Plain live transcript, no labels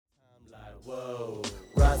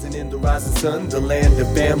Living in the rising sun, the land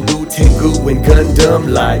of bamboo, Tengu, and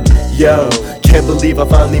Gundam. Like, yo, can't believe I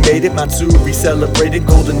finally made it. Matsuri celebrated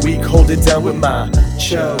Golden Week, hold it down with my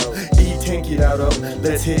cho.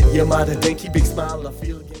 Let's hit Yamada Denki, big smile, I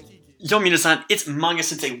feel Genki. Yo, minasan, it's Manga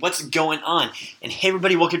Sensei. What's going on? And hey,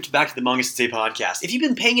 everybody, welcome back to the Manga Sensei podcast. If you've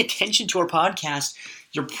been paying attention to our podcast,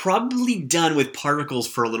 you're probably done with particles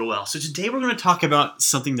for a little while. So today we're going to talk about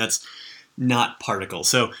something that's not particles.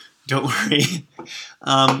 So don't worry.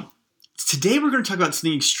 Today we're going to talk about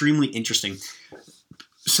something extremely interesting.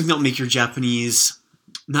 Something that will make your Japanese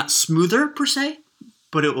not smoother per se,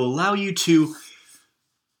 but it will allow you to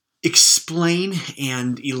explain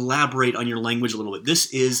and elaborate on your language a little bit.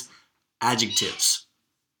 This is adjectives.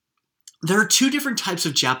 There are two different types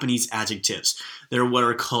of Japanese adjectives. There are what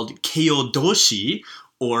are called keiyodoshi,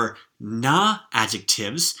 or na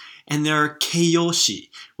adjectives, and there are keiyoshi,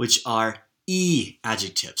 which are e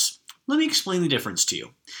adjectives. Let me explain the difference to you.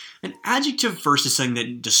 An adjective first is something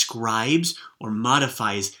that describes or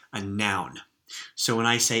modifies a noun. So when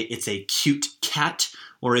I say it's a cute cat,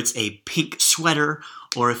 or it's a pink sweater,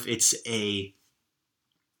 or if it's a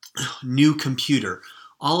new computer,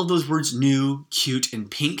 all of those words, new, cute,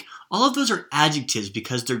 and pink, all of those are adjectives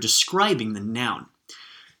because they're describing the noun.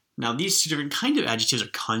 Now, these two different kind of adjectives are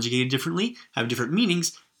conjugated differently, have different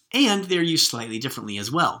meanings, and they're used slightly differently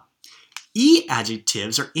as well. E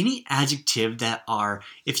adjectives are any adjective that are,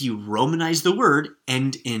 if you Romanize the word,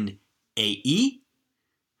 end in AI,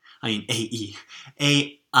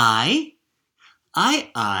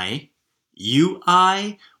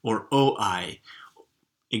 UI, or OI.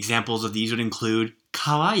 Examples of these would include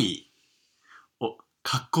kawaii,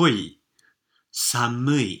 kakkoi,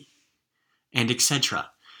 samui, and etc.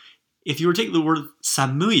 If you were to take the word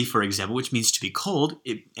samui, for example, which means to be cold,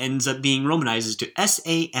 it ends up being Romanized to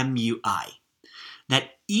SAMUI.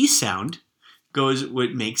 That E sound goes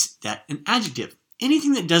what makes that an adjective.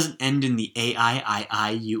 Anything that doesn't end in the AI,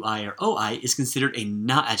 II, UI, or OI is considered a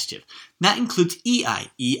na adjective. That includes EI.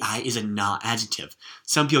 EI is a na adjective.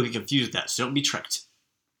 Some people get confused with that, so don't be tricked.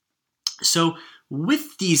 So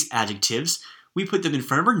with these adjectives, we put them in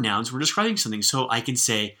front of our nouns. We're describing something. So I can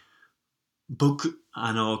say, 僕、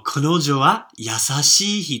彼女は優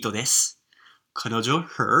しい人です。彼女,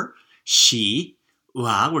 her, she,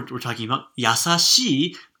 we're talking about 優し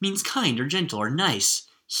い means kind or gentle or nice.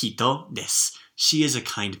 人です. She is a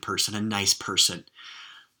kind person, a nice person.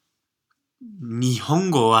 日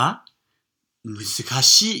本語は難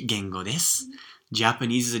しい言語です.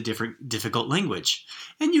 Japanese is a difficult language.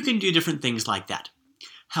 And you can do different things like that.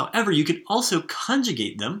 However, you can also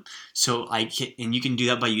conjugate them, and you can do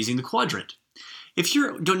that by using the quadrant. If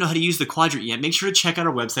you don't know how to use the quadrant yet, make sure to check out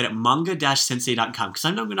our website at manga-sensei.com, because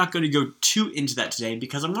I'm not going to go too into that today,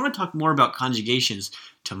 because I'm going to talk more about conjugations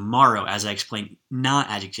tomorrow as I explain na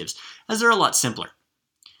adjectives, as they're a lot simpler.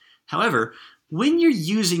 However, when you're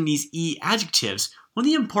using these e adjectives, one of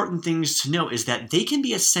the important things to know is that they can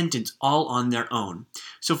be a sentence all on their own.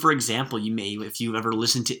 So for example, you may, if you've ever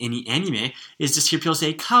listened to any anime, is just hear people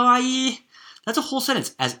say, kawaii. That's a whole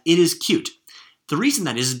sentence, as it is cute. The reason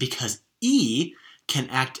that is because e can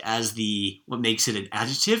act as what makes it an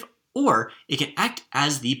adjective, or it can act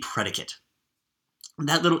as the predicate.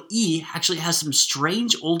 That little e actually has some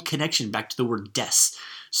strange old connection back to the word des,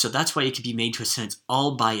 so that's why it can be made to a sentence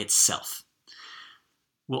all by itself.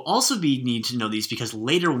 We'll also need to know these because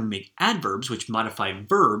later when we make adverbs, which modify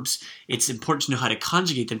verbs, it's important to know how to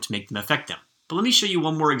conjugate them to make them affect them. But let me show you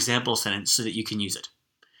one more example sentence so that you can use it.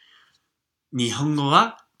 日本語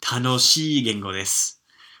は楽しい言語です.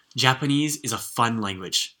 Japanese is a fun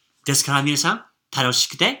language. ですから皆さん、楽し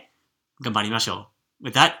くて頑張りましょう.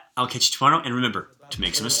 With that, I'll catch you tomorrow, and remember to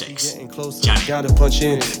make some mistakes. Gotta punch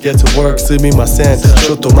in, get to work, すみません。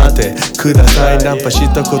ちょっと待ってください。ナンパし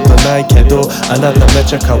たことないけど、あなため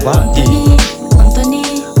ちゃ可愛い。本当に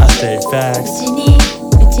I say facts.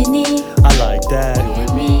 うちに